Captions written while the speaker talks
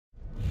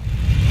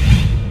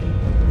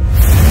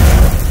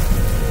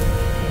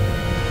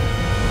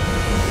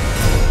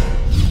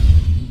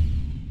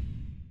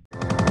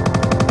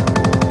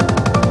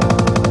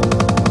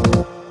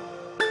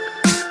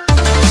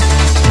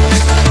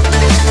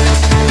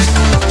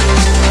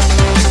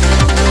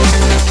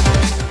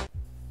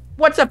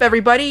up,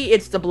 everybody?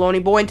 It's the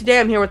BLOOPER, and today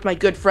I'm here with my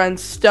good friend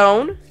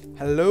Stone.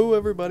 Hello,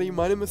 everybody.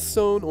 My name is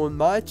Stone on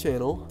my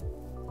channel.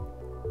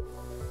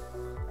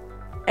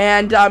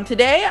 And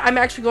today I'm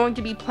actually going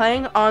to be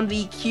playing on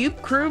the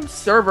CubeCrew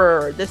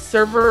server. This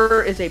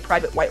server is a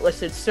private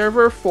whitelisted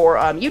server for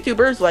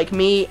YouTubers like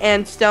me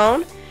and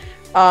Stone.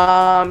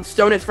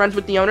 Stone is friends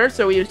with the owner,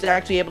 so he was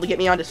actually able to get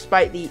me on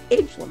despite the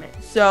age limit.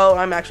 So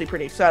I'm actually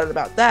pretty excited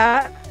about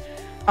that.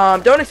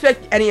 Don't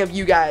expect any of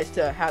you guys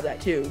to have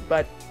that too,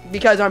 but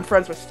because I'm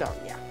friends with Stone,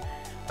 yeah.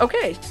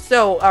 Okay,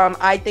 so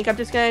I think I'm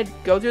just gonna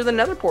go through the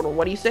nether portal.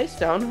 What do you say,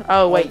 Stone?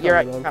 Oh wait,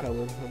 I'm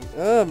coming.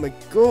 Oh my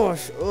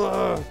gosh.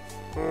 Ugh.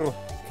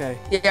 Okay.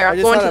 Yeah, I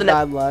just going had to a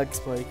bad lag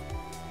spike.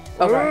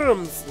 Okay.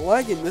 I'm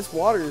lagging. This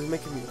water is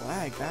making me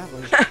lag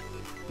badly.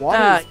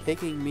 Water is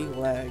making me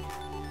lag.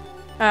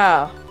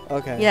 Oh.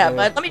 Okay. Yeah,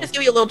 but let me just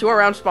give you a little tour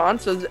around spawn.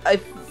 So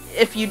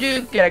if you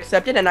do get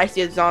accepted, and I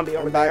see a zombie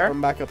over there.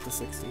 I'm back up to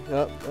 60.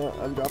 Yep.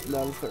 I'm dropping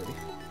down to 30.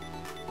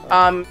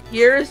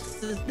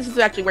 This is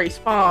actually where you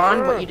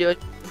spawn. What you do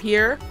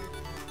here,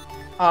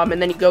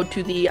 and then you go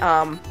to the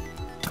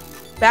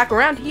back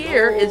around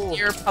here is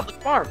your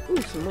public farm.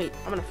 Ooh, some wheat.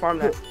 I'm gonna farm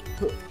that.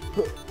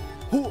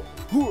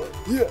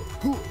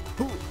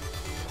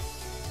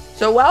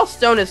 So while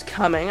Stone is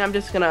coming, I'm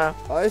just gonna.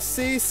 I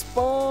see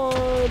spawn.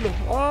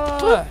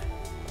 Ah!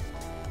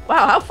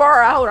 Wow, how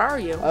far out are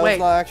you? Wait.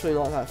 It's actually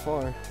not that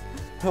far.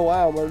 Oh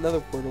wow, my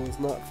nether portal is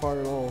not far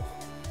at all.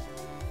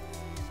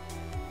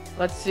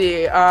 Let's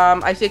see.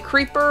 I see a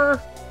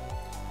creeper.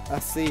 I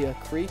see a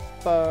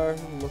creeper.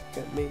 Look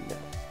at me now.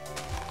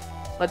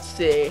 Let's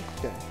see.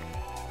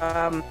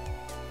 Okay.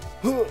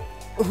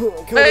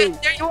 Hey,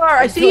 there you are.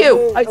 I see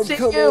you. I see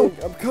you.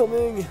 I'm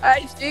coming.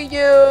 I see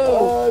you.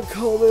 I'm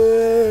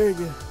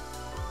coming.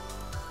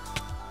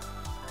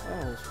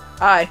 Oh.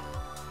 Hi.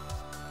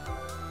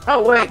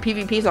 Oh wait,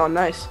 PvP's on.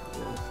 Nice.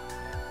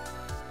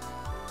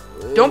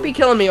 Don't be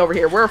killing me over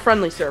here. We're a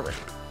friendly server.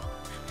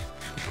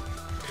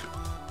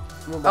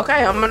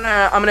 Okay, I'm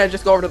gonna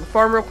just go over to the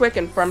farm real quick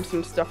and farm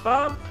some stuff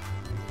up.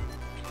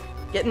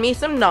 Getting me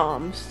some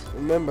noms.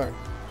 Remember,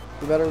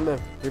 you better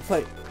remember. You're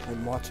playing.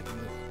 I'm watching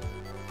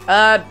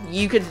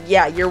you.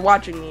 Yeah, you're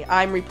watching me.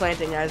 I'm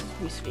replanting as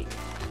we speak.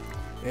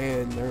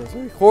 And there's a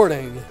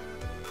recording.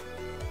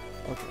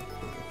 Okay.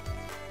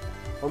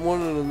 I'm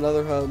wanting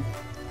another hub.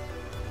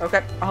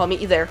 Okay, I'll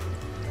meet you there.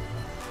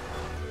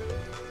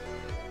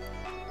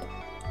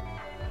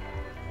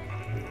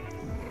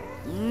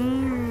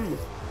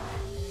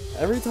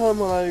 Every time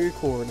when I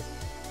record,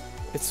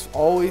 it's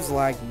always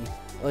laggy.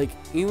 Like,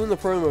 even the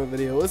promo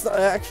video, it's not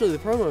actually, the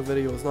promo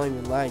video is not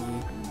even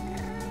laggy.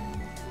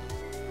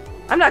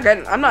 I'm not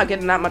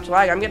getting that much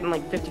lag. I'm getting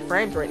like 50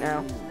 frames right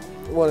now.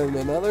 What, in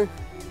the nether?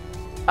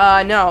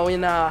 No,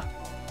 in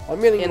I'm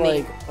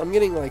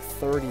getting like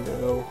 30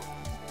 though.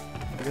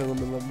 Because I'm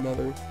in the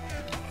nether.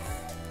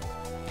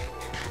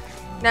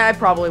 Nah, I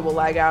probably will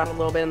lag out a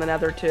little bit in the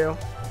nether too.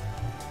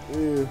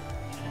 Ew.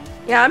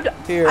 Yeah, I'm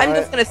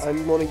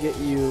gonna get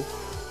you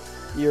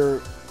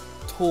your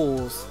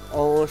tools. I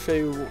want to show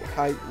you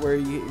where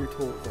you get your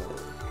tools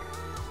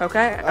from.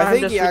 Okay. I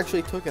think he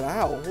actually took it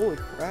out. Holy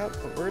crap!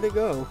 Where'd it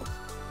go?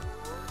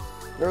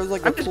 There was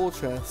like a tool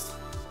chest.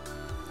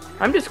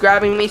 I'm just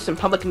grabbing me some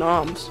public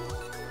noms.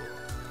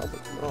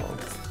 Public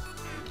noms.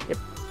 Yep.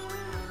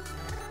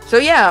 So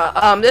yeah,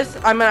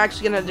 I'm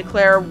actually gonna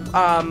declare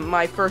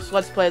my first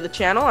Let's Play of the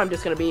channel. I'm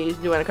just gonna be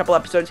doing a couple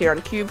episodes here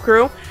on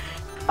CubeCrew.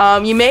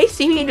 You may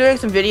see me doing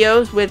some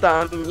videos with,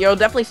 you'll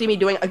definitely see me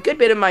doing a good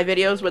bit of my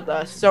videos with,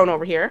 Stone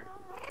over here.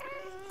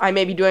 I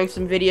may be doing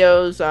some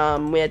videos,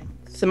 with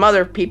some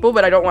other people,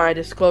 but I don't want to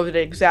disclose it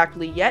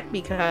exactly yet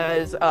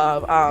because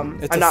of,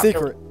 it's a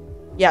secret.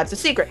 Yeah, it's a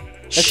secret.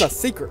 It's a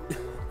secret.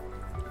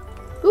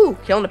 Ooh,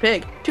 killing a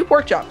pig. 2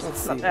 pork chops.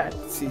 Let's Not see. bad.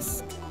 Let's see.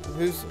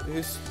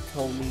 Who's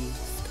told me?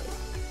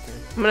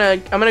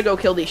 Okay. I'm gonna go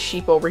kill these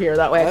sheep over here.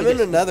 That way I'm in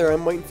another.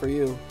 I'm waiting for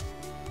you.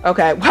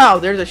 Okay, wow,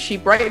 there's a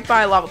sheep right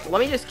by lava pool.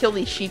 Let me just kill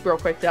these sheep real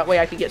quick. That way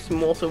I can get some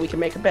wool so we can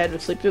make a bed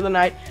and sleep through the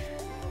night.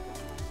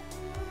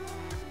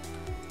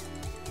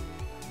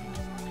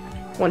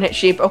 One hit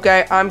sheep.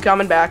 Okay, I'm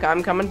coming back.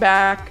 I'm coming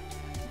back.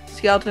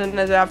 Skeleton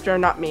is after,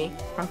 not me.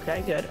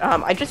 Okay, good.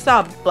 I just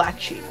saw a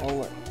black sheep. I'll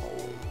wait.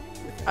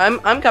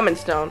 I'm coming,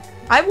 Stone.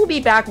 I will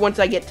be back once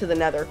I get to the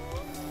nether.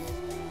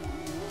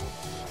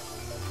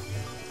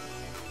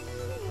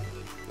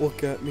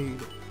 Look at me.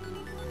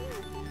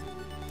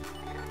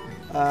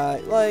 I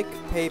like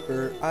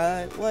paper,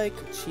 I like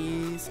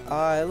cheese,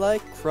 I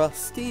like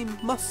crusty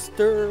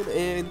mustard,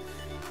 and...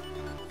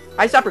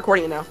 I stopped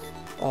recording it now.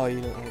 Oh, you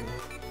know,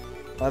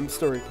 I'm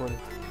still recording.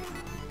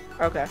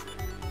 Okay.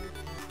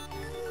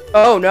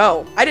 Oh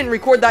no, I didn't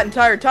record that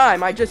entire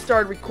time, I just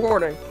started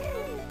recording.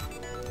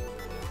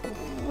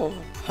 Oh.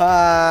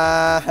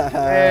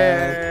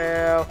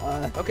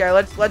 Okay,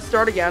 let's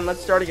start again,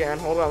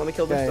 Hold on, let me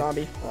kill this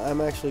zombie.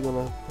 I'm actually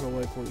gonna put a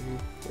waypoint here.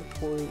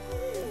 Waypoint,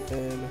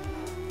 and...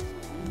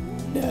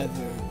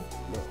 Nether.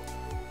 No.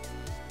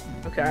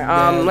 Okay,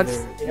 let's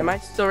see. Am I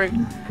still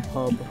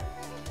Hub.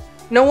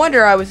 No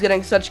wonder I was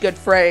getting such good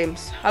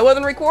frames. I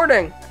wasn't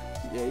recording.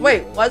 Yeah,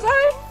 Wait, was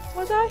I?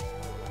 Was I?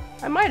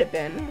 I might have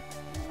been.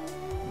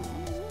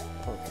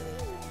 Okay.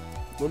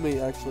 Let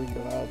me actually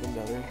go out of the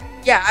nether.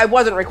 Yeah, I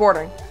wasn't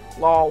recording.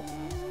 Lol.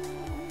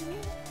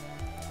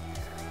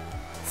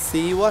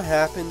 See what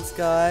happens,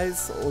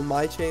 guys, on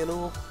my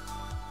channel?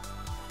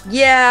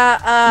 Yeah,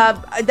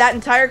 that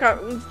entire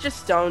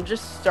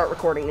just start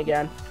recording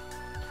again.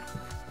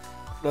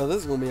 No, this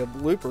is gonna be a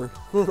blooper.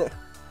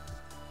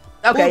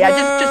 Okay, yeah,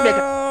 just make a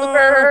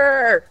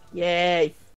blooper. Yay.